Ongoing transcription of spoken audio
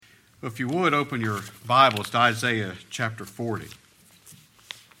If you would, open your Bibles to Isaiah chapter 40.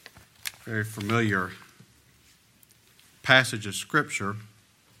 Very familiar passage of Scripture.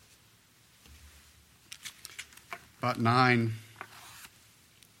 About 9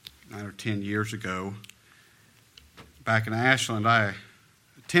 or 10 years ago, back in Ashland, I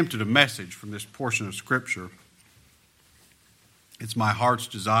attempted a message from this portion of Scripture. It's my heart's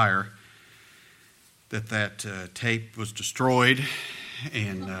desire that tape was destroyed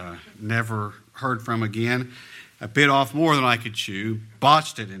and never heard from again. I bit off more than I could chew,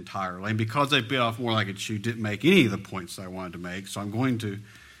 botched it entirely, and because I bit off more than I could chew, didn't make any of the points I wanted to make. So I'm going to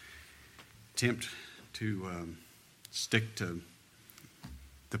attempt to stick to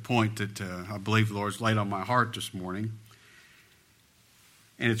the point that I believe the Lord's laid on my heart this morning.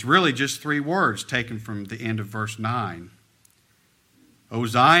 And it's really just 3 words taken from the end of verse 9. O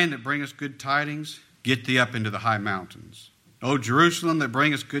Zion, that bringest good tidings, get thee up into the high mountains. O Jerusalem, that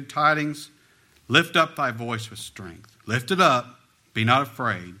bringest good tidings, lift up thy voice with strength. Lift it up, be not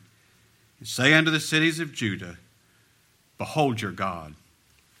afraid. And say unto the cities of Judah, behold your God.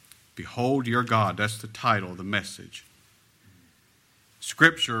 Behold your God. That's the title of the message.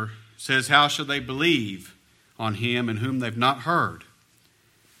 Scripture says, how shall they believe on him in whom they've not heard?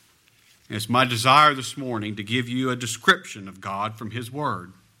 And it's my desire this morning to give you a description of God from his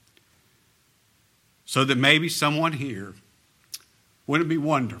word, so that maybe someone here, wouldn't it be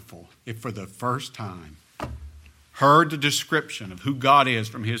wonderful if for the first time heard the description of who God is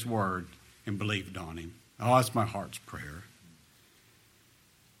from his word and believed on him? Oh, that's my heart's prayer.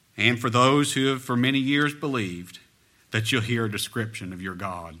 And for those who have for many years believed, that you'll hear a description of your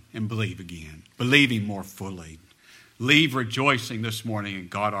God and believe again. Believe him more fully. Leave rejoicing this morning in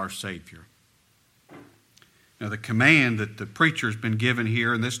God our Savior. Now, the command that the preacher's been given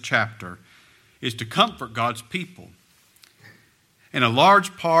here in this chapter is to comfort God's people. And a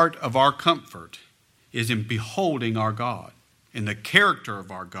large part of our comfort is in beholding our God, in the character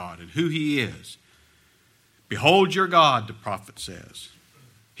of our God and who he is. Behold your God, the prophet says.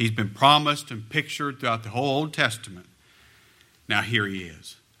 He's been promised and pictured throughout the whole Old Testament. Now here he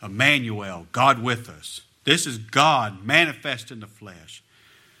is, Emmanuel, God with us. This is God manifest in the flesh.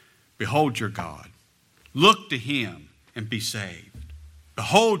 Behold your God. Look to him and be saved.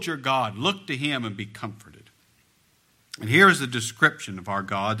 Behold your God. Look to him and be comforted. And here is the description of our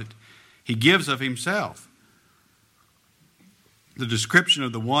God that he gives of himself. The description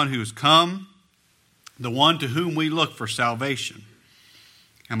of the one who has come, the one to whom we look for salvation.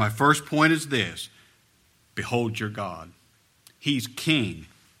 And my first point is this: behold your God. He's king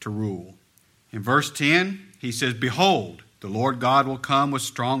to rule. In verse 10, he says, behold, the Lord God will come with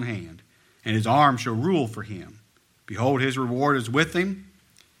strong hand, and his arm shall rule for him. Behold, his reward is with him,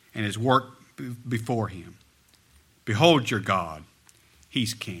 and his work before him. Behold your God.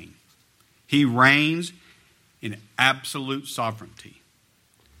 He's king. He reigns in absolute sovereignty.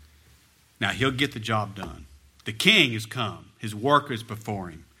 Now, he'll get the job done. The king has come. His work is before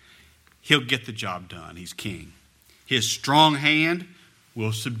him. He'll get the job done. He's king. His strong hand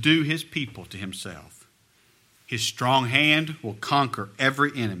will subdue his people to himself. His strong hand will conquer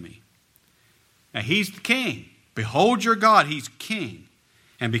every enemy. Now, he's the king. Behold your God. He's king.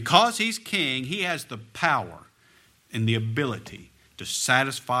 And because he's king, he has the power and the ability to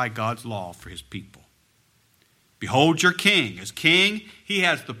satisfy God's law for his people. Behold your king. As king, he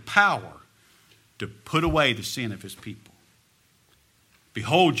has the power to put away the sin of his people.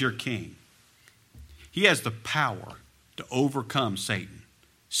 Behold your king. He has the power to overcome Satan.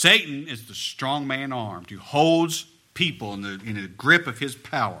 Satan is the strong man armed who holds people in the grip of his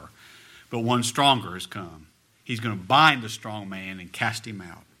power. But one stronger has come. He's going to bind the strong man and cast him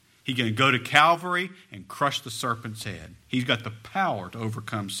out. He's going to go to Calvary and crush the serpent's head. He's got the power to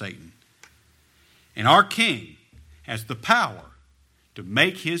overcome Satan. And our king has the power to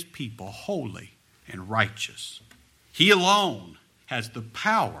make his people holy and righteous. He alone has the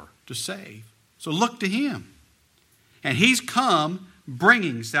power to save. So look to him. And he's come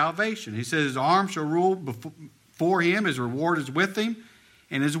bringing salvation. He says his arm shall rule before him, his reward is with him,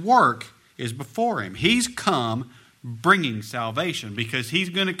 and his work is before him. He's come bringing salvation because he's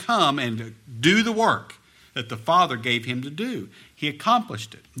going to come and do the work that the Father gave him to do. He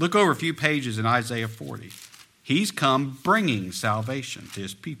accomplished it. Look over a few pages in Isaiah 40. He's come bringing salvation to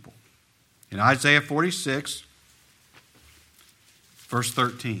his people. In Isaiah 46, verse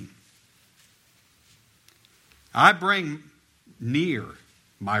 13. I bring near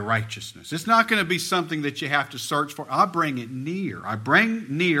my righteousness. It's not going to be something that you have to search for. I bring it near. I bring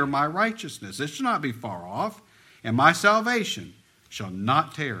near my righteousness. It shall not be far off. And my salvation shall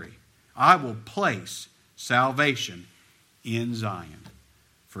not tarry. I will place salvation in Zion.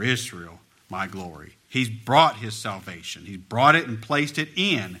 for Israel my glory. He's brought his salvation. He's brought it and placed it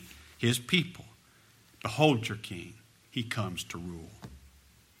in his people. Behold your king. He comes to rule.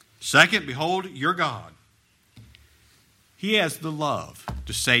 Second, behold your God. He has the love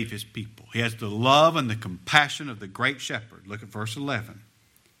to save his people. He has the love and the compassion of the great shepherd. Look at verse 11.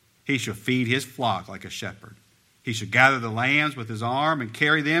 He shall feed his flock like a shepherd. He shall gather the lambs with his arm and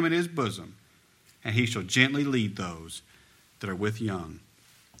carry them in his bosom. And he shall gently lead those that are with young.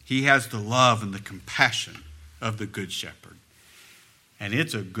 He has the love and the compassion of the good shepherd. And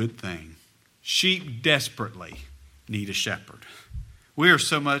it's a good thing. Sheep desperately need a shepherd. We are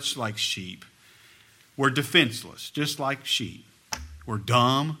so much like sheep. We're defenseless, just like sheep. We're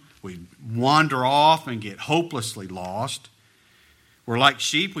dumb. We wander off and get hopelessly lost. We're like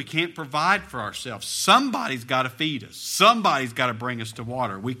sheep. We can't provide for ourselves. Somebody's got to feed us. Somebody's got to bring us to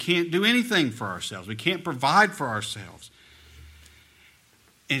water. We can't do anything for ourselves. We can't provide for ourselves.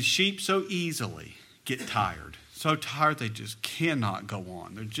 And sheep so easily get tired. So tired they just cannot go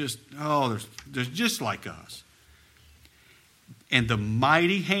on. They're just like us. And the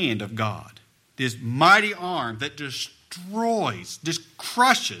mighty hand of God, this mighty arm that destroys, just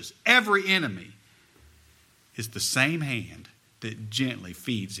crushes every enemy, is the same hand that gently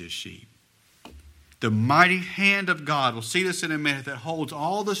feeds his sheep. The mighty hand of God, we'll see this in a minute, that holds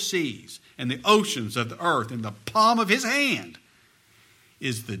all the seas and the oceans of the earth in the palm of his hand,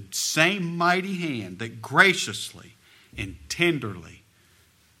 is the same mighty hand that graciously and tenderly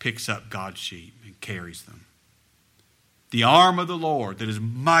picks up God's sheep and carries them. The arm of the Lord that is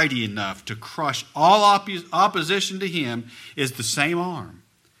mighty enough to crush all opposition to him is the same arm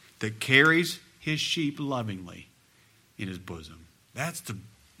that carries his sheep lovingly in his bosom. That's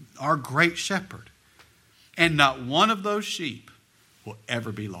our great shepherd. And not one of those sheep will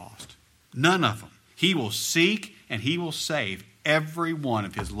ever be lost. None of them. He will seek and he will save every one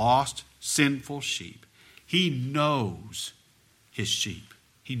of his lost, sinful sheep. He knows his sheep.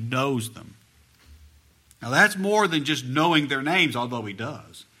 He knows them. Now that's more than just knowing their names, although he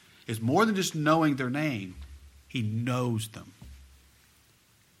does. It's more than just knowing their name. He knows them.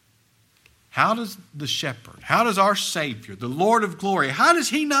 How does the shepherd, how does our Savior, the Lord of glory, how does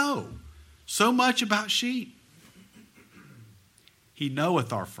he know so much about sheep? He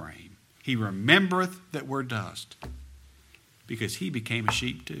knoweth our frame. He remembereth that we're dust, because he became a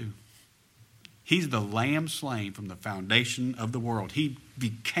sheep too. He's the lamb slain from the foundation of the world. He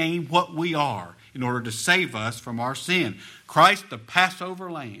became what we are in order to save us from our sin. Christ, the Passover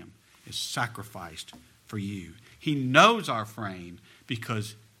lamb, is sacrificed for you. He knows our frame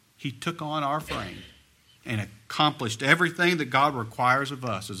because he took on our frame and accomplished everything that God requires of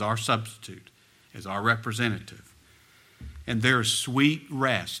us as our substitute, as our representative. And there is sweet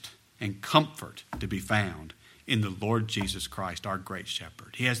rest and comfort to be found in the Lord Jesus Christ, our great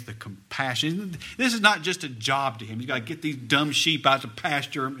shepherd. He has the compassion. This is not just a job to him. He's got to get these dumb sheep out to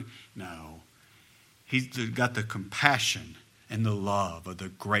pasture. No. He's got the compassion and the love of the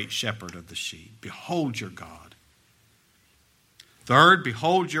great shepherd of the sheep. Behold your God. Third,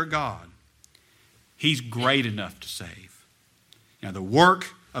 behold your God. He's great enough to save. Now, the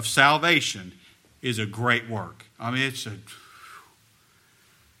work of salvation is a great work. I mean,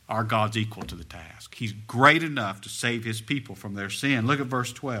 our God's equal to the task. He's great enough to save his people from their sin. Look at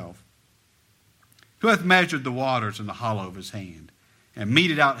verse 12. Who hath measured the waters in the hollow of his hand, and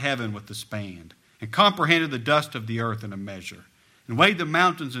meted out heaven with the span, and comprehended the dust of the earth in a measure, and weighed the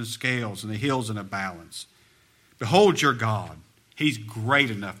mountains in scales and the hills in a balance? Behold your God. He's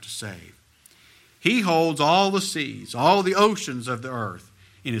great enough to save. He holds all the seas, all the oceans of the earth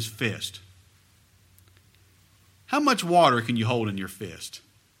in his fist. How much water can you hold in your fist?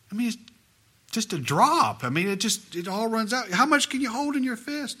 I mean, it's just a drop. I mean, it all runs out. How much can you hold in your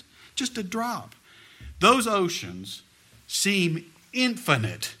fist? Just a drop. Those oceans seem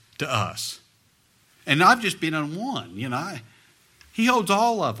infinite to us. And I've just been on one, He holds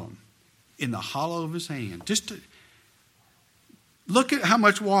all of them in the hollow of his hand. Look at how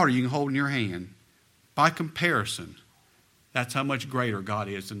much water you can hold in your hand. By comparison, that's how much greater God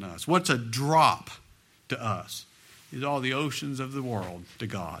is than us. What's a drop to us is all the oceans of the world to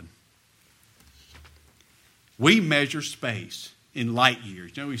God. We measure space in light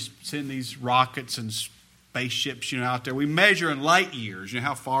years. We send these rockets and spaceships, out there. We measure in light years,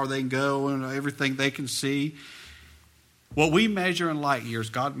 how far they can go and everything they can see. What we measure in light years,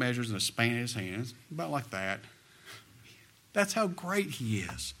 God measures in the span of his hands, about like that. That's how great he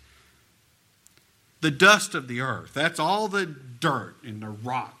is. The dust of the earth, that's all the dirt and the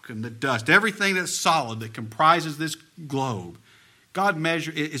rock and the dust, everything that's solid that comprises this globe. God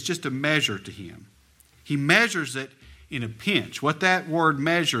it's just a measure to him. He measures it in a pinch. What that word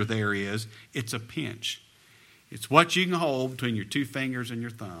measure there is, it's a pinch. It's what you can hold between your two fingers and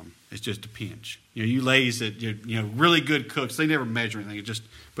your thumb. It's just a pinch. You ladies that, really good cooks, they never measure anything. You just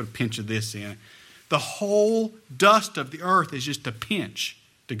put a pinch of this in. The whole dust of the earth is just a pinch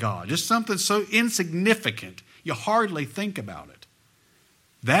to God. Just something so insignificant, you hardly think about it.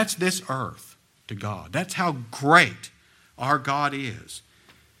 That's this earth to God. That's how great our God is.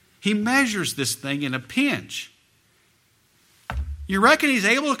 He measures this thing in a pinch. You reckon He's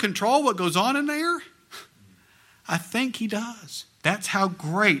able to control what goes on in there? I think He does. That's how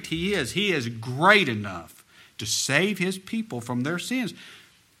great He is. He is great enough to save His people from their sins.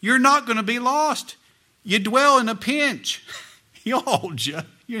 You're not going to be lost. You dwell in a pinch. He'll hold you.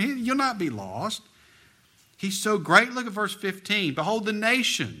 You'll not be lost. He's so great. Look at verse 15. Behold, the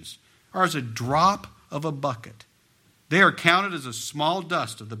nations are as a drop of a bucket. They are counted as a small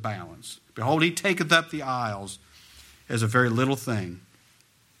dust of the balance. Behold, He taketh up the isles as a very little thing.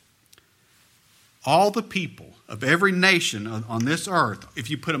 All the people of every nation on this earth, if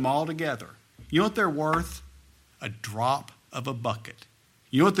you put them all together, you know what they're worth? A drop of a bucket.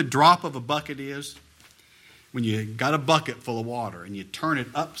 You know what the drop of a bucket is? When you got a bucket full of water and you turn it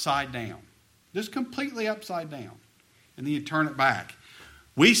upside down, just completely upside down, and then you turn it back.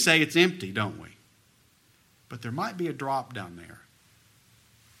 We say it's empty, don't we? But there might be a drop down there.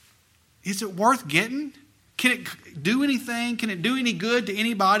 Is it worth getting? Can it do anything? Can it do any good to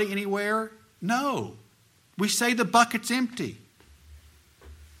anybody, anywhere? No. We say the bucket's empty.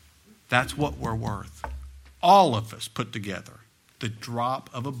 That's what we're worth. All of us put together. The drop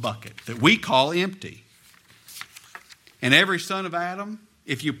of a bucket that we call empty. And every son of Adam,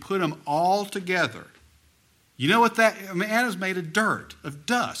 if you put them all together, you know what Adam's made of dirt, of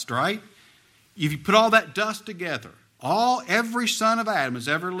dust, right? If you put all that dust together, every son of Adam has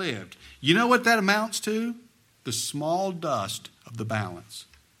ever lived, you know what that amounts to? The small dust of the balance.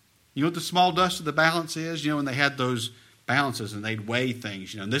 You know what the small dust of the balance is? When they had those balances and they'd weigh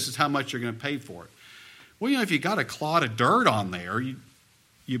things, and this is how much you're going to pay for it. Well, if you got a clod of dirt on there,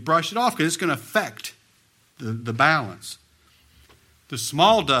 you brush it off because it's going to affect the balance. The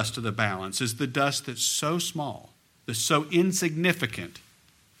small dust of the balance is the dust that's so small, that's so insignificant,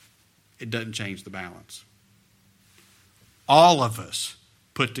 it doesn't change the balance. All of us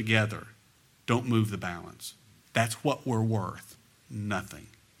put together don't move the balance. That's what we're worth. Nothing.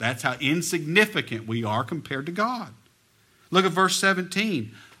 That's how insignificant we are compared to God. Look at verse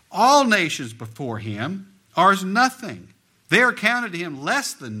 17. All nations before Him are as nothing. They are counted to Him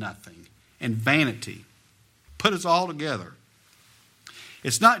less than nothing and vanity. Put us all together.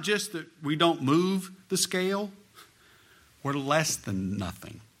 It's not just that we don't move the scale. We're less than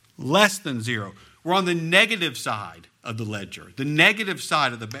nothing. Less than zero. We're on the negative side of the ledger. The negative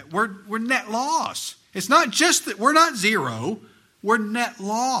side of the bet. We're net loss. It's not just that we're not zero. We're net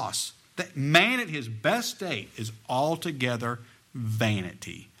loss. That man at his best state is altogether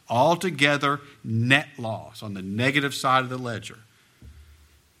vanity. Altogether net loss on the negative side of the ledger.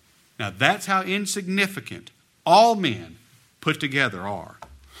 Now that's how insignificant all men put together are.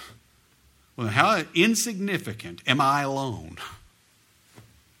 Well, how insignificant am I alone?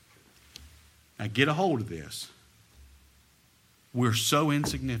 Now get a hold of this. We're so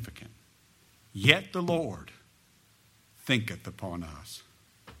insignificant. Yet the Lord thinketh upon us.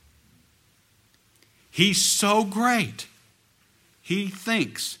 He's so great. He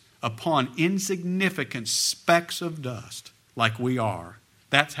thinks upon insignificant specks of dust like we are.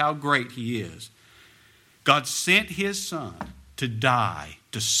 That's how great He is. God sent His Son to die,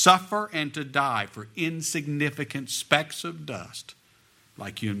 to suffer and to die for insignificant specks of dust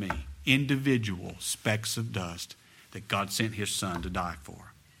like you and me. Individual specks of dust that God sent His Son to die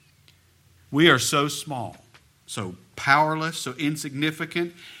for. We are so small, so powerless, so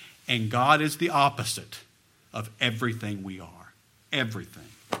insignificant, and God is the opposite of everything we are. Everything.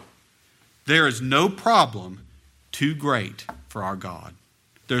 There is no problem too great for our God.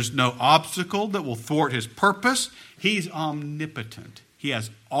 There's no obstacle that will thwart His purpose. He's omnipotent. He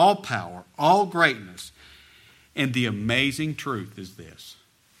has all power, all greatness. And the amazing truth is this,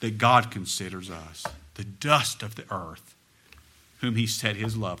 that God considers us the dust of the earth, whom He set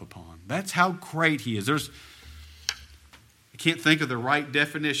His love upon. That's how great He is. I can't think of the right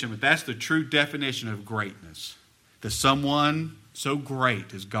definition, but that's the true definition of greatness. That someone so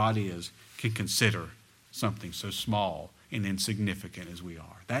great as God is can consider something so small and insignificant as we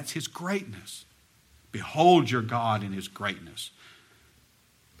are. That's His greatness. Behold your God in His greatness.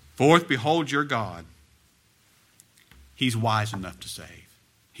 Fourth, behold your God. He's wise enough to save.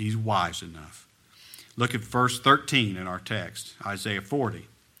 He's wise enough. Look at verse 13 in our text, Isaiah 40.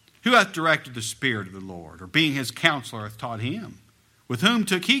 Who hath directed the Spirit of the Lord? Or being his counselor hath taught him? With whom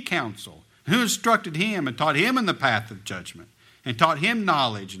took he counsel? And who instructed him and taught him in the path of judgment? And taught him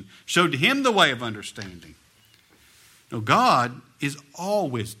knowledge and showed to him the way of understanding? No, God is all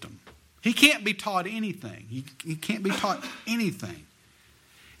wisdom. He can't be taught anything. He can't be taught anything.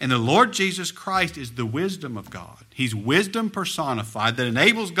 And the Lord Jesus Christ is the wisdom of God. He's wisdom personified that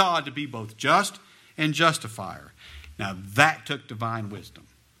enables God to be both just and justifier. Now that took divine wisdom.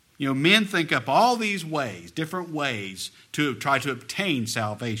 You know, men think up all these ways, different ways to try to obtain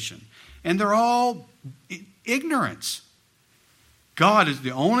salvation. And they're all ignorance. God is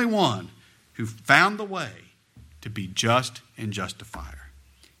the only one who found the way to be just and justifier.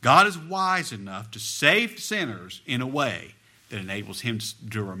 God is wise enough to save sinners in a way that enables him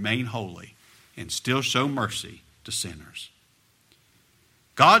to remain holy and still show mercy to sinners.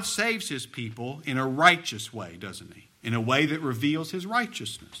 God saves his people in a righteous way, doesn't he? In a way that reveals his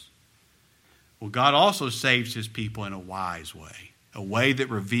righteousness. Well, God also saves his people in a wise way, a way that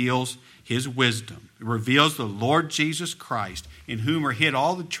reveals his wisdom. It reveals the Lord Jesus Christ, in whom are hid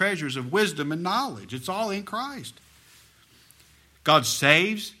all the treasures of wisdom and knowledge. It's all in Christ. God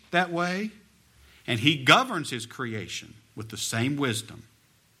saves that way, and he governs his creation with the same wisdom.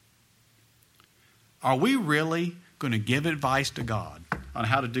 Are we really going to give advice to God on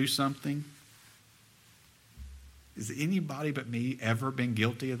how to do something? Has anybody but me ever been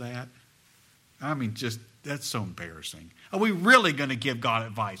guilty of that? I mean, just, that's so embarrassing. Are we really going to give God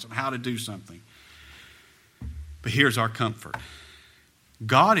advice on how to do something? But here's our comfort.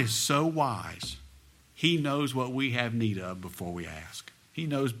 God is so wise. He knows what we have need of before we ask. He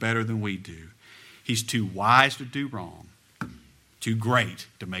knows better than we do. He's too wise to do wrong. Too great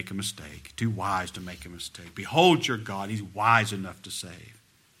to make a mistake. Too wise to make a mistake. Behold your God. He's wise enough to save.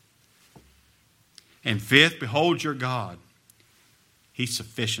 And fifth, behold your God. He's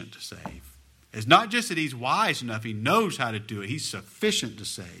sufficient to save. It's not just that he's wise enough, he knows how to do it. He's sufficient to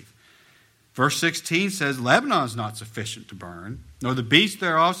save. Verse 16 says, Lebanon is not sufficient to burn, nor the beasts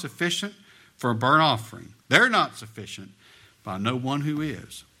thereof sufficient for a burnt offering. They're not sufficient, but I know one who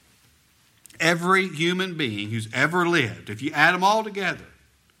is. Every human being who's ever lived, if you add them all together,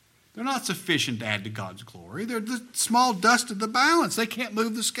 they're not sufficient to add to God's glory. They're the small dust of the balance. They can't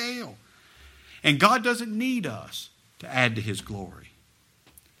move the scale. And God doesn't need us to add to his glory.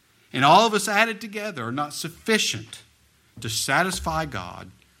 And all of us added together are not sufficient to satisfy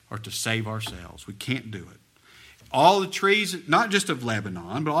God or to save ourselves. We can't do it. All the trees, not just of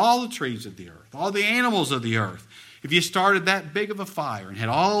Lebanon, but all the trees of the earth, all the animals of the earth, if you started that big of a fire and had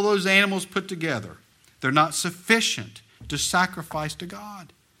all those animals put together, they're not sufficient to sacrifice to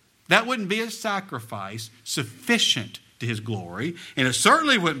God. That wouldn't be a sacrifice sufficient to his glory, and it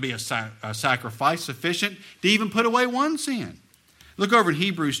certainly wouldn't be a sacrifice sufficient to even put away one sin. Look over in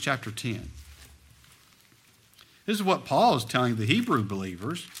Hebrews chapter 10. This is what Paul is telling the Hebrew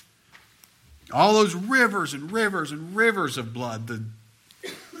believers. All those rivers and rivers and rivers of blood, the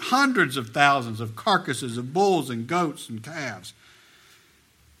hundreds of thousands of carcasses of bulls and goats and calves,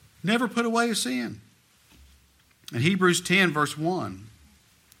 never put away a sin. In Hebrews 10 verse 1,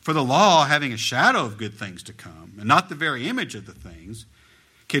 for the law, having a shadow of good things to come, and not the very image of the things,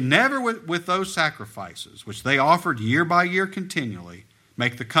 can never with those sacrifices, which they offered year by year continually,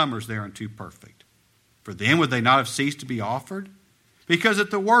 make the comers thereunto perfect. For then would they not have ceased to be offered? Because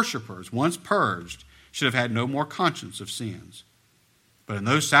that the worshippers, once purged, should have had no more conscience of sins. But in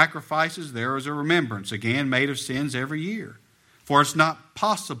those sacrifices there is a remembrance again made of sins every year. For it's not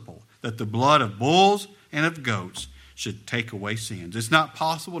possible that the blood of bulls and of goats should take away sins. It's not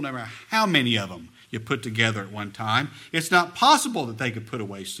possible, no matter how many of them you put together at one time, it's not possible that they could put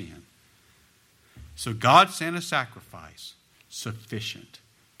away sin. So God sent a sacrifice sufficient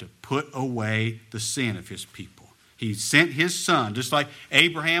to put away the sin of his people. He sent his son, just like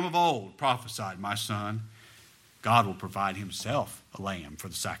Abraham of old prophesied, my son, God will provide himself a lamb for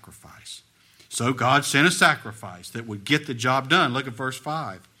the sacrifice. So God sent a sacrifice that would get the job done. Look at verse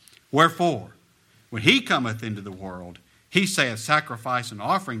 5. Wherefore, when he cometh into the world, he saith, sacrifice and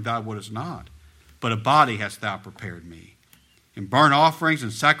offering thou wouldest not, but a body hast thou prepared me. In burnt offerings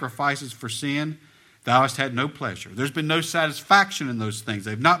and sacrifices for sin, thou hast had no pleasure. There's been no satisfaction in those things.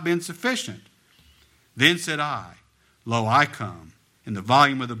 They've not been sufficient. Then said I, lo, I come. In the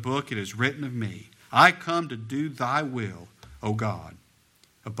volume of the book it is written of me, I come to do thy will, O God.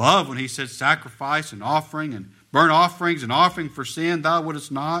 Above, when he said sacrifice and offering and burnt offerings and offering for sin, thou wouldest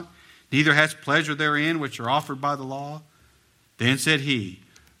not, neither hast pleasure therein which are offered by the law. Then said he,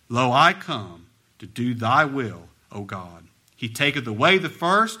 lo, I come to do thy will, O God. He taketh away the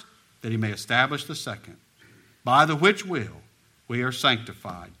first, that he may establish the second. By the which will we are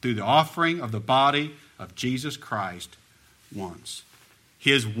sanctified through the offering of the body of Jesus Christ once.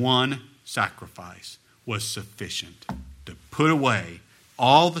 His one sacrifice was sufficient to put away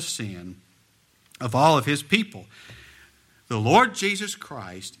all the sin of all of his people. The Lord Jesus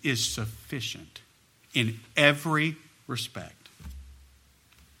Christ is sufficient in every respect.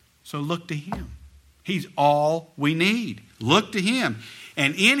 So look to him. He's all we need. Look to him.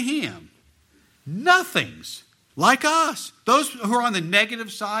 And in him, nothing's like us. Those who are on the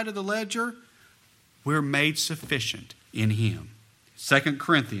negative side of the ledger, we're made sufficient in him. 2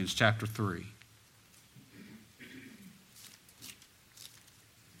 Corinthians chapter 3.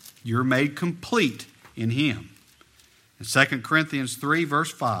 You're made complete in him. In 2 Corinthians 3,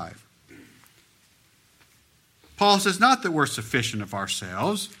 verse 5. Paul says, not that we're sufficient of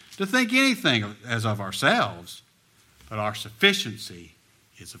ourselves to think anything as of ourselves, but our sufficiency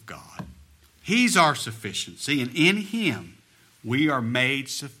is of God. He's our sufficiency, and in him we are made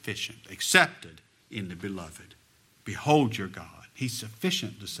sufficient, accepted in the beloved. Behold your God. He's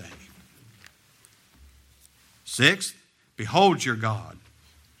sufficient to save. Sixth, behold your God.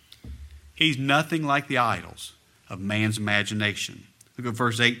 He's nothing like the idols of man's imagination. Look at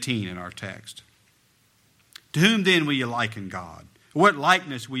verse 18 in our text. To whom then will you liken God? What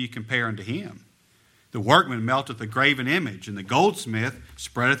likeness will you compare unto him? The workman melteth a graven image, and the goldsmith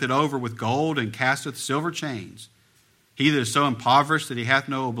spreadeth it over with gold, and casteth silver chains. He that is so impoverished that he hath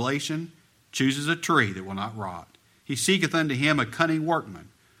no oblation chooses a tree that will not rot. He seeketh unto him a cunning workman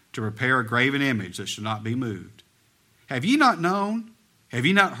to prepare a graven image that shall not be moved. Have ye not known? Have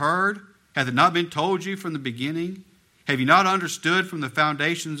ye not heard? Hath it not been told you from the beginning? Have ye not understood from the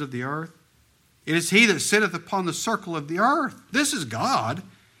foundations of the earth? It is he that sitteth upon the circle of the earth. This is God,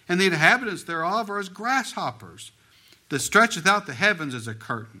 and the inhabitants thereof are as grasshoppers, that stretcheth out the heavens as a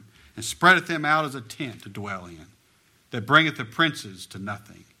curtain, and spreadeth them out as a tent to dwell in, that bringeth the princes to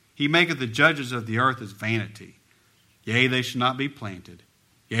nothing. He maketh the judges of the earth as vanity. Yea, they shall not be planted.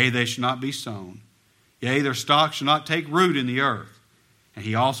 Yea, they shall not be sown. Yea, their stock shall not take root in the earth. And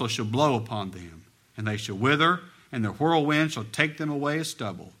he also shall blow upon them, and they shall wither, and the whirlwind shall take them away as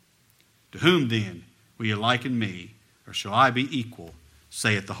stubble. To whom then will you liken me, or shall I be equal,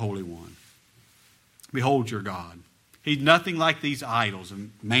 saith the Holy One? Behold your God. He's nothing like these idols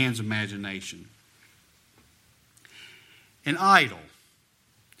of man's imagination. An idol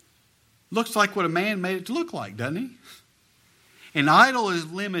looks like what a man made it to look like, doesn't he? An idol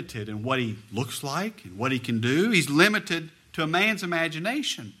is limited in what he looks like and what he can do. He's limited to a man's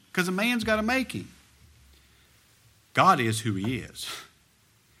imagination because a man's got to make him. God is who he is.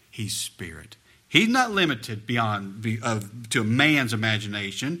 He's spirit. He's not limited to a man's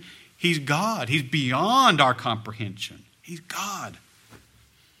imagination. He's God. He's beyond our comprehension. He's God.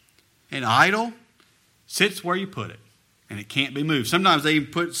 An idol sits where you put it, and it can't be moved. Sometimes they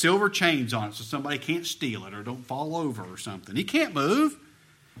even put silver chains on it so somebody can't steal it or don't fall over or something. He can't move.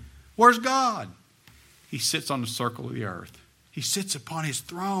 Where's God? He sits on the circle of the earth. He sits upon his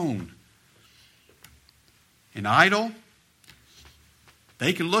throne. An idol,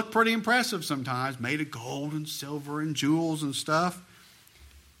 they can look pretty impressive sometimes, made of gold and silver and jewels and stuff.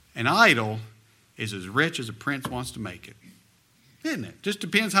 An idol is as rich as a prince wants to make it. Isn't it? Just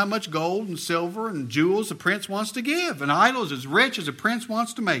depends how much gold and silver and jewels the prince wants to give. An idol is as rich as a prince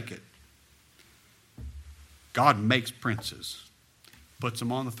wants to make it. God makes princes, puts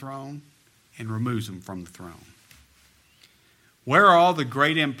them on the throne, and removes them from the throne. Where are all the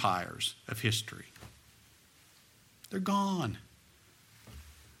great empires of history? They're gone.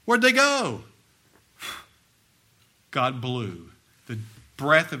 Where'd they go? God blew. The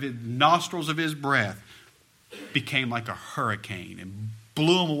breath of his nostrils of his breath became like a hurricane and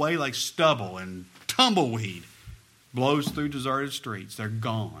blew them away like stubble and tumbleweed blows through deserted streets. They're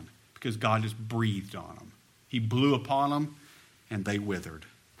gone because God just breathed on them. He blew upon them and they withered.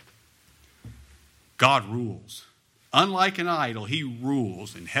 God rules. Unlike an idol, he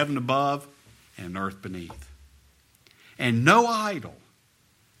rules in heaven above and in earth beneath. And no idol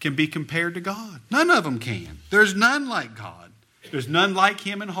can be compared to God. None of them can. There's none like God. There's none like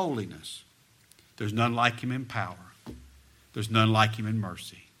him in holiness. There's none like him in power. There's none like him in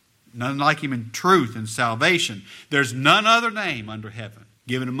mercy. None like him in truth and salvation. There's none other name under heaven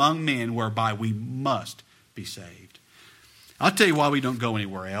given among men whereby we must be saved. I'll tell you why we don't go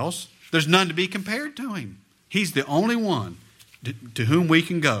anywhere else. There's none to be compared to him. He's the only one to whom we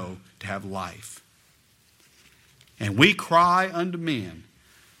can go to have life. And we cry unto men,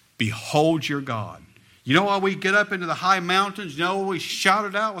 behold your God. You know why we get up into the high mountains? You know why we shout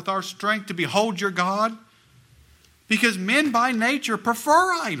it out with our strength to behold your God? Because men by nature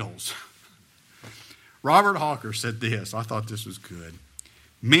prefer idols. Robert Hawker said this. I thought this was good.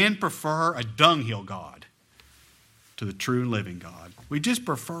 Men prefer a dunghill God to the true and living God. We just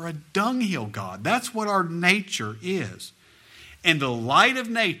prefer a dunghill God. That's what our nature is. And the light of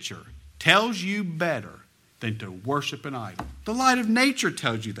nature tells you better than to worship an idol. The light of nature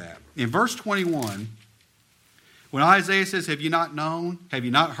tells you that. In verse 21, when Isaiah says, have you not known? Have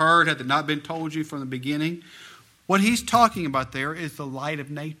you not heard? Hath it not been told you from the beginning? What he's talking about there is the light of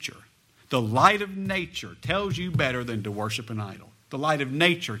nature. The light of nature tells you better than to worship an idol. The light of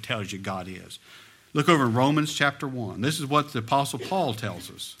nature tells you God is. Look over in Romans chapter 1. This is what the Apostle Paul tells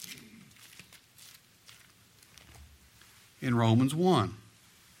us. In Romans 1.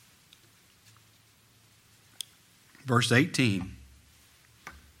 Verse 18.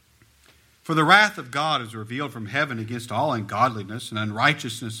 For the wrath of God is revealed from heaven against all ungodliness and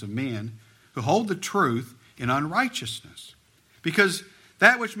unrighteousness of men who hold the truth in unrighteousness. Because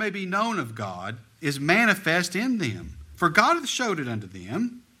that which may be known of God is manifest in them. For God hath showed it unto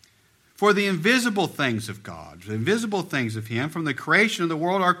them. For the invisible things of God, the invisible things of Him from the creation of the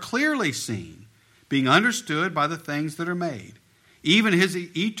world are clearly seen, being understood by the things that are made, even His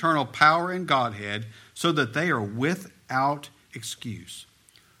eternal power and Godhead, so that they are without excuse.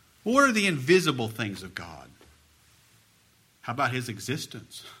 What are the invisible things of God? How about His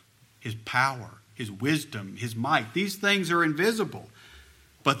existence, His power, His wisdom, His might? These things are invisible,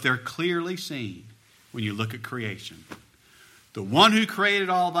 but they're clearly seen when you look at creation. The one who created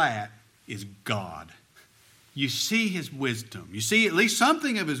all that is God. You see His wisdom. You see at least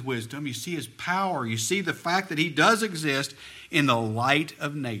something of His wisdom. You see His power. You see the fact that He does exist in the light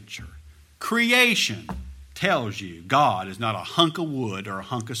of nature. Creation tells you God is not a hunk of wood or a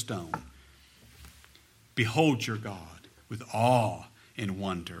hunk of stone. Behold your God with awe and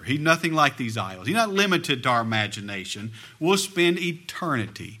wonder. He's nothing like these idols. He's not limited to our imagination. We'll spend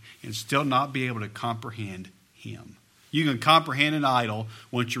eternity and still not be able to comprehend Him. You can comprehend an idol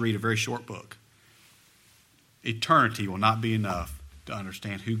once you read a very short book. Eternity will not be enough to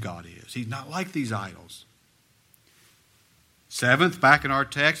understand who God is. He's not like these idols. Seventh, back in our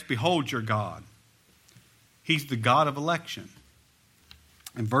text, behold your God. He's the God of election.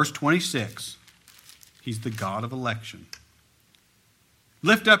 In verse 26, He's the God of election.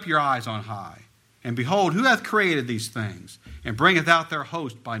 Lift up your eyes on high, and behold, who hath created these things, and bringeth out their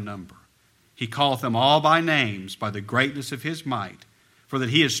host by number? He calleth them all by names, by the greatness of His might, for that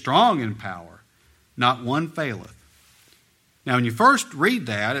He is strong in power, not one faileth. Now, when you first read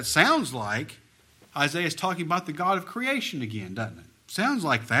that, it sounds like Isaiah is talking about the God of creation again, doesn't it? Sounds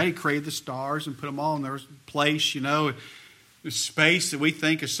like that. He created the stars and put them all in their place, The space that we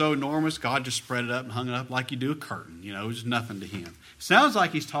think is so enormous, God just spread it up and hung it up like you do a curtain. It's nothing to Him. Sounds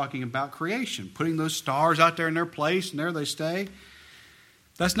like He's talking about creation, putting those stars out there in their place, and there they stay.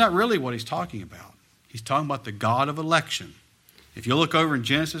 That's not really what He's talking about. He's talking about the God of election. If you look over in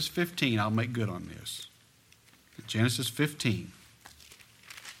Genesis 15, I'll make good on this. Genesis 15.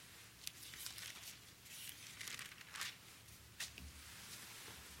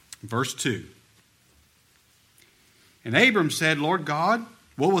 Verse 2. And Abram said, Lord God,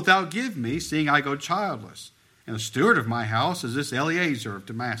 what wilt thou give me, seeing I go childless? And the steward of my house is this Eliezer of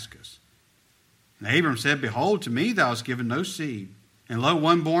Damascus. And Abram said, Behold, to me thou hast given no seed, and lo,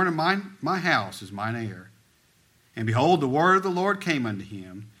 one born in my house is mine heir. And behold, the word of the Lord came unto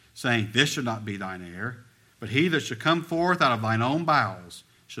him, saying, This shall not be thine heir, but he that shall come forth out of thine own bowels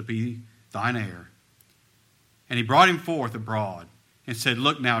shall be thine heir. And he brought him forth abroad, and said,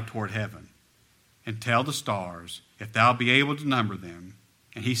 Look now toward heaven, and tell the stars, if thou be able to number them.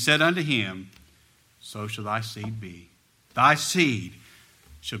 And he said unto him, So shall thy seed be. Thy seed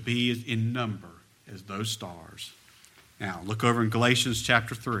shall be in number as those stars. Now, look over in Galatians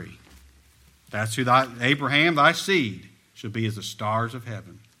chapter 3. That's who Abraham, thy seed, shall be as the stars of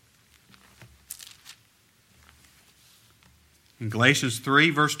heaven. In Galatians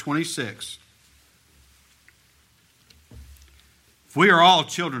 3, verse 26. For we are all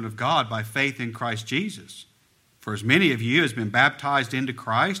children of God by faith in Christ Jesus. For as many of you as been baptized into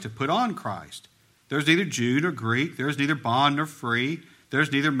Christ have put on Christ. There is neither Jew nor Greek, there is neither bond nor free, there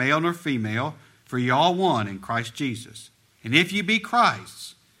is neither male nor female, for ye all one in Christ Jesus. And if ye be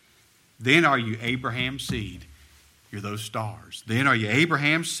Christ's, then are you Abraham's seed. You're those stars. Then are you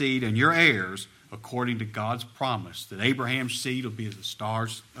Abraham's seed and your heirs according to God's promise that Abraham's seed will be as the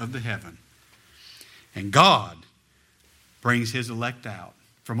stars of the heaven. And God brings His elect out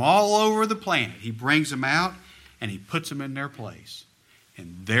from all over the planet. He brings them out and He puts them in their place.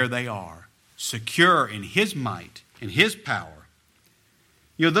 And there they are, secure in His might, in His power.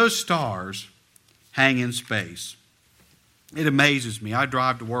 Those stars hang in space. It amazes me. I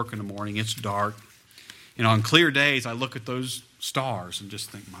drive to work in the morning. It's dark. You know, on clear days, I look at those stars and just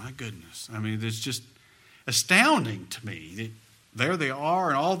think, my goodness. I mean, it's just astounding to me. There they are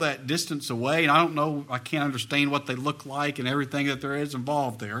and all that distance away, and I don't know, I can't understand what they look like and everything that there is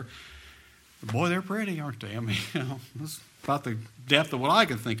involved there. But boy, they're pretty, aren't they? I mean, you know, that's about the depth of what I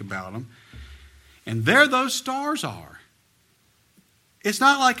can think about them. And there those stars are. It's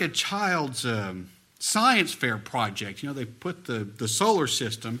not like a child's science fair project. You know, they put the solar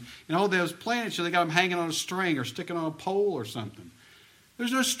system and all those planets, they got them hanging on a string or sticking on a pole or something.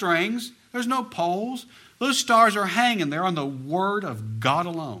 There's no strings. There's no poles. Those stars are hanging there on the Word of God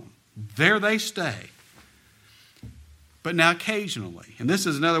alone. There they stay. But now occasionally, and this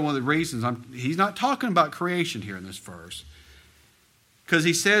is another one of the reasons he's not talking about creation here in this verse, because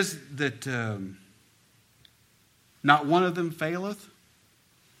he says that not one of them faileth.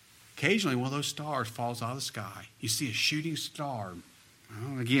 Occasionally, one of those stars falls out of the sky. You see a shooting star.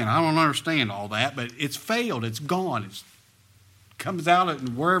 Well, again, I don't understand all that, but it's failed. It's gone. It comes out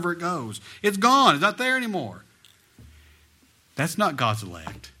and wherever it goes. It's gone. It's not there anymore. That's not God's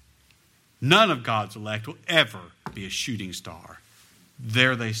elect. None of God's elect will ever be a shooting star.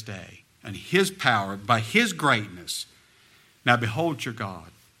 There they stay. And His power, by His greatness. Now behold your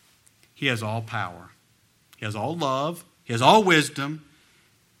God. He has all power. He has all love. He has all wisdom.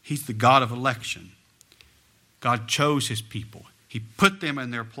 He's the God of election. God chose His people. He put them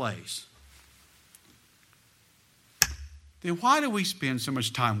in their place. Then why do we spend so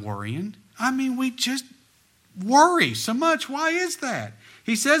much time worrying? I mean, we just worry so much. Why is that?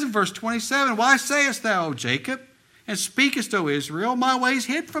 He says in verse 27, why sayest thou, O Jacob, and speakest, O Israel, my way is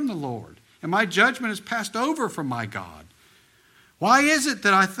hid from the Lord, and my judgment is passed over from my God? Why is it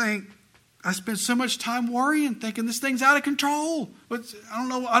that I think I spend so much time worrying, thinking this thing's out of control? I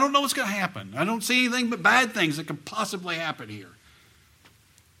don't know what's going to happen. I don't see anything but bad things that could possibly happen here.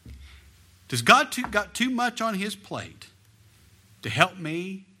 Does God got too much on His plate to help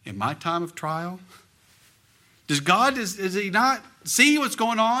me in my time of trial? Does He not see what's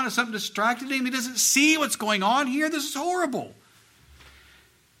going on? Is something distracted Him? He doesn't see what's going on here? This is horrible.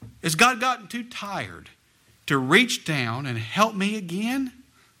 Has God gotten too tired to reach down and help me again?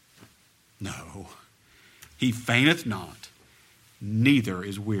 No. He fainteth not, neither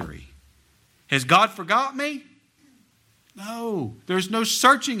is weary. Has God forgot me? No. There's no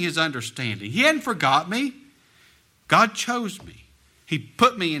searching His understanding. He hadn't forgot me. God chose me. He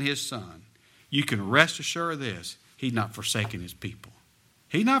put me in His Son. You can rest assured of this. He's not forsaken His people.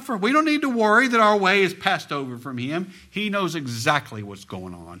 We don't need to worry that our way is passed over from Him. He knows exactly what's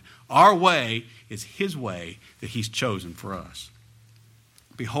going on. Our way is His way that He's chosen for us.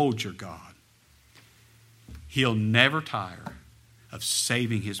 Behold your God. He'll never tire of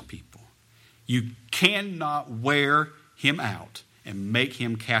saving His people. You cannot wear Him out and make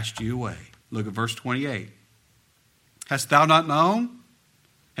Him cast you away. Look at verse 28. Hast thou not known?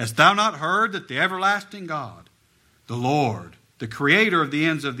 Hast thou not heard that the everlasting God, the Lord, the Creator of the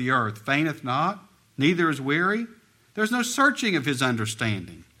ends of the earth, fainteth not, neither is weary? There's no searching of His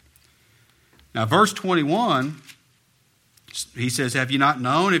understanding. Now, verse 21, he says, have you not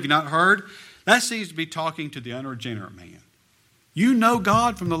known? Have you not heard? That seems to be talking to the unregenerate man. You know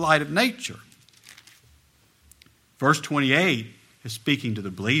God from the light of nature. Verse 28 is speaking to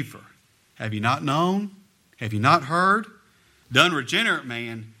the believer. Have you not known? Have you not heard? The unregenerate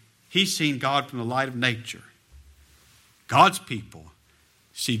man, he's seen God from the light of nature. God's people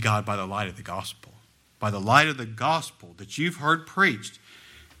see God by the light of the gospel. By the light of the gospel that you've heard preached.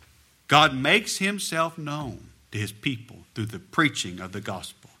 God makes Himself known to His people through the preaching of the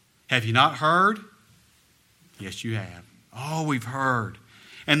gospel. Have you not heard? Yes, you have. Oh, we've heard.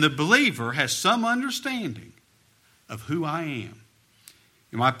 And the believer has some understanding of who I am.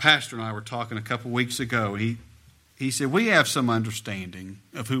 And my pastor and I were talking a couple weeks ago. He said, we have some understanding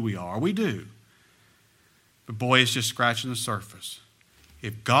of who we are. We do. But boy, it's just scratching the surface.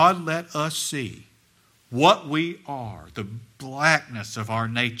 If God let us see what we are, the blackness of our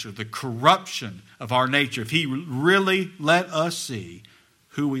nature, the corruption of our nature, if He really let us see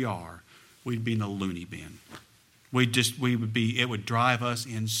who we are, we'd be in a loony bin. It would drive us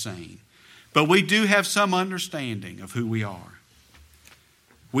insane. But we do have some understanding of who we are.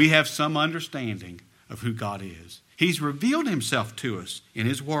 We have some understanding of who God is. He's revealed Himself to us in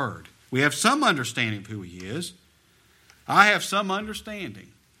His Word. We have some understanding of who He is. I have some understanding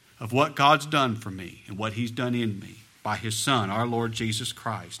of what God's done for me and what He's done in me by His Son, our Lord Jesus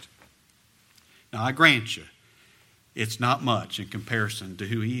Christ. Now, I grant you, it's not much in comparison to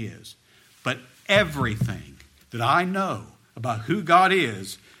who He is. But everything that I know about who God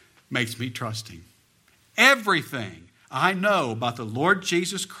is makes me trust Him. Everything I know about the Lord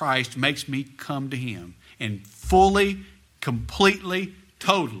Jesus Christ makes me come to Him. and fully, completely,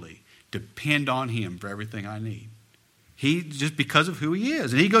 totally depend on Him for everything I need. He just because of who He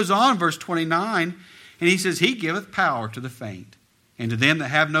is. And He goes on, verse 29, and He says, He giveth power to the faint, and to them that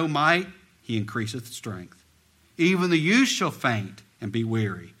have no might, He increaseth strength. Even the youth shall faint and be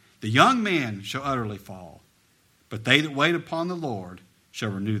weary. The young men shall utterly fall. But they that wait upon the Lord shall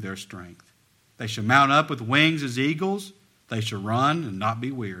renew their strength. They shall mount up with wings as eagles. They shall run and not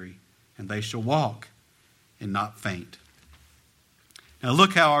be weary. And they shall walk and not faint. Now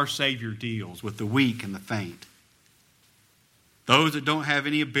look how our Savior deals with the weak and the faint. Those that don't have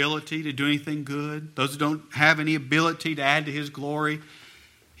any ability to do anything good, those that don't have any ability to add to His glory,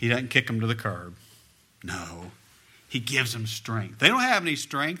 He doesn't kick them to the curb. No, He gives them strength. They don't have any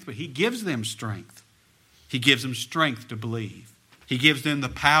strength, but He gives them strength. He gives them strength to believe. He gives them the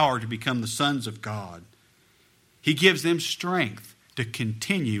power to become the sons of God. He gives them strength to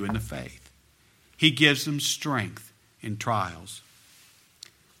continue in the faith. He gives them strength in trials.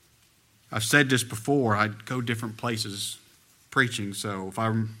 I've said this before. I go different places preaching, so if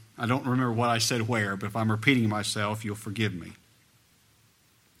I don't remember what I said where, but if I'm repeating myself, you'll forgive me.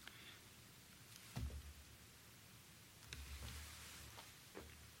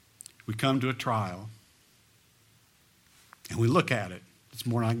 We come to a trial, and we look at it. It's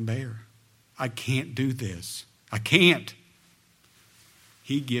more than I can bear. I can't do this. I can't.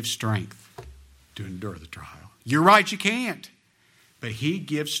 He gives strength to endure the trial. You're right, you can't. But He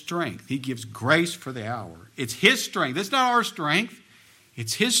gives strength. He gives grace for the hour. It's His strength. It's not our strength.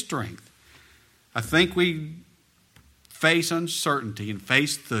 It's His strength. I think we face uncertainty and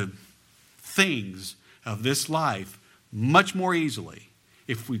face the things of this life much more easily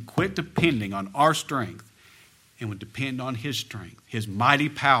if we quit depending on our strength and would depend on His strength, His mighty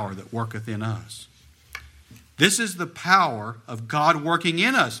power that worketh in us. This is the power of God working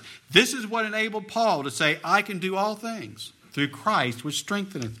in us. This is what enabled Paul to say, I can do all things through Christ which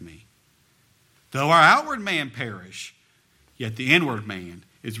strengtheneth me. Though our outward man perish, yet the inward man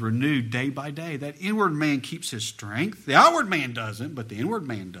is renewed day by day. That inward man keeps his strength. The outward man doesn't, but the inward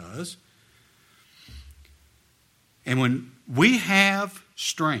man does. And when we have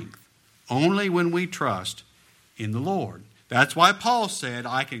strength, only when we trust in the Lord. That's why Paul said,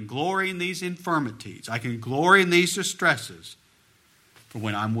 I can glory in these infirmities. I can glory in these distresses. For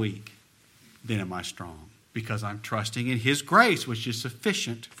when I'm weak, then am I strong. Because I'm trusting in His grace, which is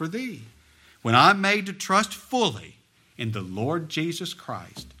sufficient for thee. When I'm made to trust fully in the Lord Jesus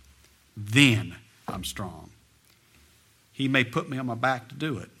Christ, then I'm strong. He may put me on my back to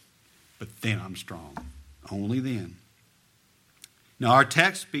do it, but then I'm strong. Only then. Now our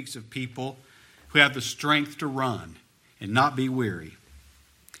text speaks of people who have the strength to run and not be weary.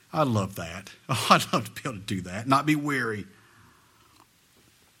 I love that. Oh, I'd love to be able to do that, not be weary.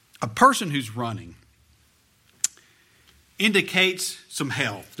 A person who's running indicates some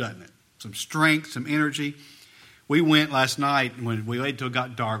health, doesn't it? Some strength, some energy. We went last night, when we waited till it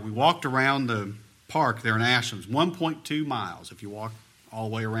got dark, we walked around the park there in Ashland. 1.2 miles if you walk all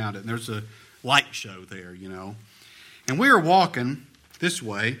the way around it. And there's a light show there, you know. And we were walking this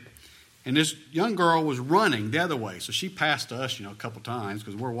way, and this young girl was running the other way. So she passed us, you know, a couple times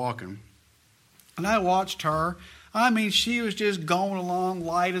because we're walking. And I watched her. I mean, she was just going along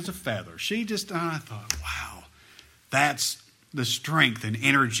light as a feather. I thought, wow, that's the strength and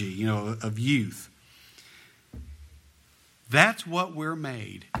energy, you know, of youth. That's what we're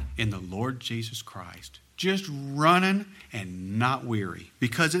made in the Lord Jesus Christ. Just running and not weary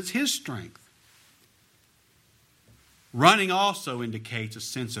because it's His strength. Running also indicates a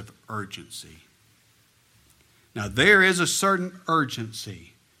sense of urgency. Now, there is a certain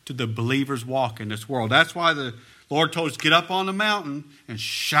urgency to the believer's walk in this world. That's why the Lord told us, get up on the mountain and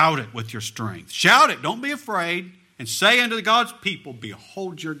shout it with your strength. Shout it. Don't be afraid. And say unto God's people,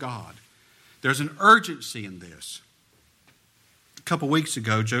 behold your God. There's an urgency in this. A couple weeks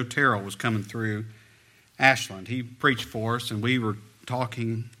ago, Joe Terrell was coming through Ashland. He preached for us, and we were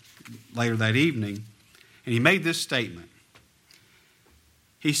talking later that evening. And he made this statement.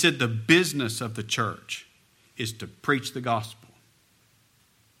 He said, the business of the church is to preach the gospel.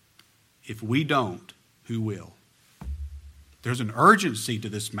 If we don't, who will? There's an urgency to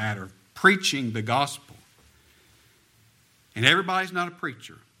this matter of preaching the gospel. And everybody's not a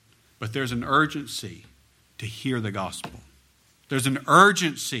preacher, but there's an urgency to hear the gospel. There's an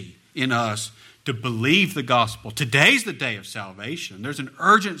urgency in us to believe the gospel. Today's the day of salvation. There's an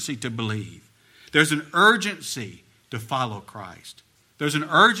urgency to believe. There's an urgency to follow Christ. There's an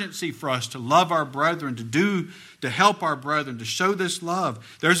urgency for us to love our brethren, to help our brethren, to show this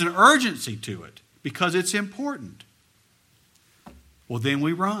love. There's an urgency to it because it's important. Well, then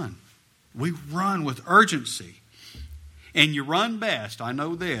we run. We run with urgency. And you run best, I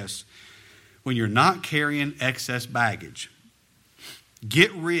know this, when you're not carrying excess baggage.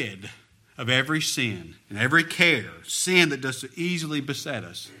 Get rid of every sin and every care, sin that does so easily beset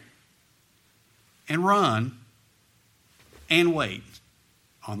us. And run and wait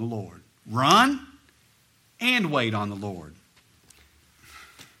on the Lord. Run and wait on the Lord.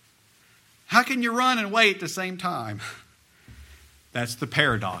 How can you run and wait at the same time? That's the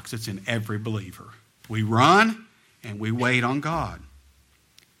paradox that's in every believer. We run and we wait on God.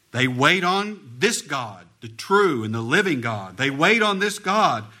 They wait on this God, the true and the living God. They wait on this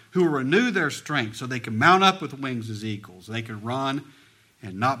God who will renew their strength so they can mount up with wings as eagles. They can run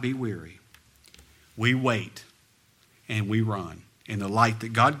and not be weary. We wait and we run in the light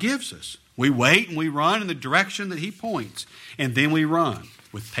that God gives us. We wait and we run in the direction that He points. And then we run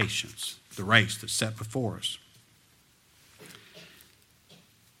with patience the race that's set before us.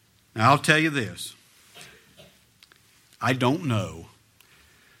 Now I'll tell you this. I don't know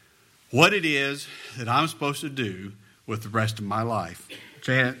what it is that I'm supposed to do with the rest of my life.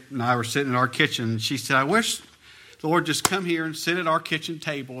 Janet and I were sitting in our kitchen, and she said, I wish the Lord just come here and sit at our kitchen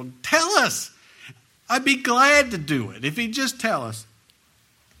table and tell us. I'd be glad to do it if He'd just tell us.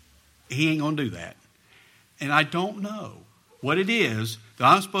 He ain't going to do that. And I don't know what it is that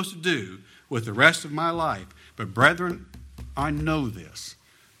I'm supposed to do with the rest of my life. But brethren, I know this.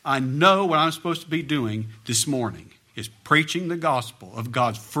 I know what I'm supposed to be doing this morning is preaching the gospel of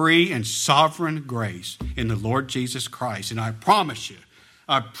God's free and sovereign grace in the Lord Jesus Christ. And I promise you,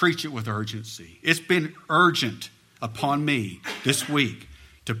 I preach it with urgency. It's been urgent upon me this week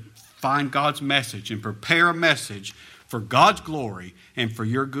to find God's message and prepare a message for God's glory and for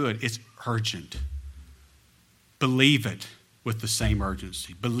your good. It's urgent. Believe it with the same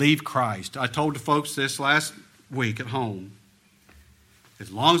urgency. Believe Christ. I told the folks this last week at home.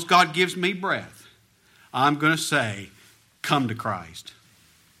 As long as God gives me breath, I'm going to say, come to Christ.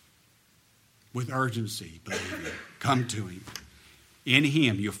 With urgency, believe me. Come to Him. In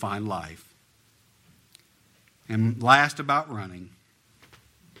Him you'll find life. And last, about running.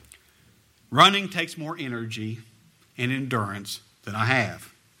 Running takes more energy and endurance than I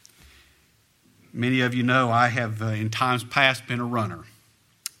have. Many of you know I have in times past been a runner.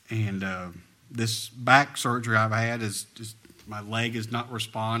 And this back surgery I've had is just, my leg is not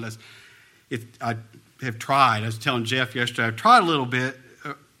respond. I have tried. I was telling Jeff yesterday, I tried a little bit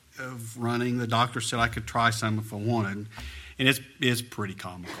of running. The doctor said I could try some if I wanted. And it's pretty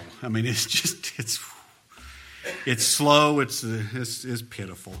comical. I mean, it's slow. It's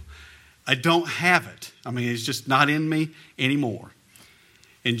pitiful. I don't have it. I mean, it's just not in me anymore.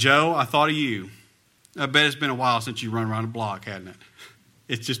 And Joe, I thought of you. I bet it's been a while since you run around the block, hasn't it?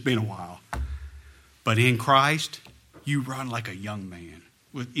 It's just been a while. But in Christ, you run like a young man.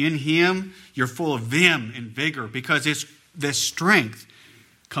 In Him, you're full of vim and vigor because this strength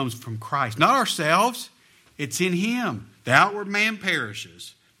comes from Christ. Not ourselves. It's in Him. The outward man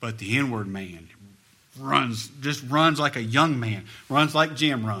perishes, but the inward man runs like a young man. Runs like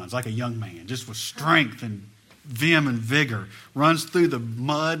Jim runs, like a young man. Just with strength and vim and vigor. Runs through the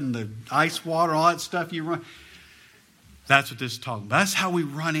mud and the ice water, all that stuff you run. That's what this is talking about. That's how we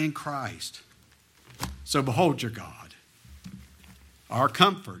run in Christ. So behold your God. Our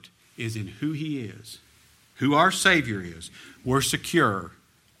comfort is in who He is, who our Savior is. We're secure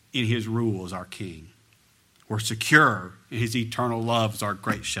in His rule as our King. We're secure in His eternal love as our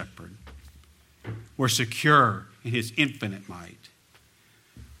great shepherd. We're secure in His infinite might.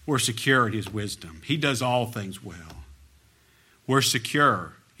 We're secure in His wisdom. He does all things well. We're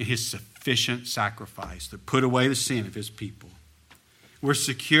secure in His sufficient sacrifice that put away the sin of His people. We're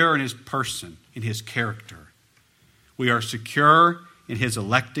secure in His person, in His character. We are secure in His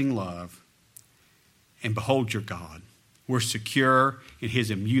electing love. And behold your God. We're secure in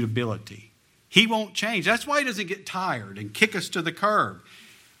His immutability. He won't change. That's why He doesn't get tired and kick us to the curb.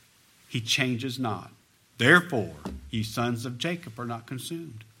 He changes not. Therefore, ye sons of Jacob are not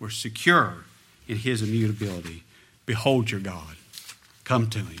consumed. We're secure in His immutability. Behold your God. Come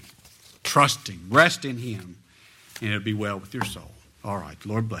to Him. Trust Him. Rest in Him. And it'll be well with your soul. All right. The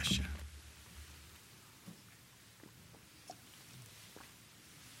Lord bless you.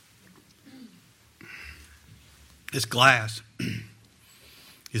 This glass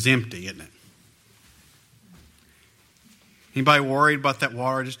is empty, isn't it? Anybody worried about that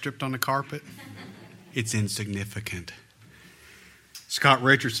water just dripped on the carpet? It's insignificant. Scott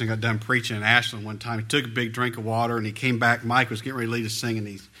Richardson got done preaching in Ashland one time. He took a big drink of water and he came back. Mike was getting ready to lead us singing.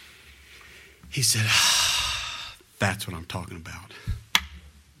 He said, that's what I'm talking about.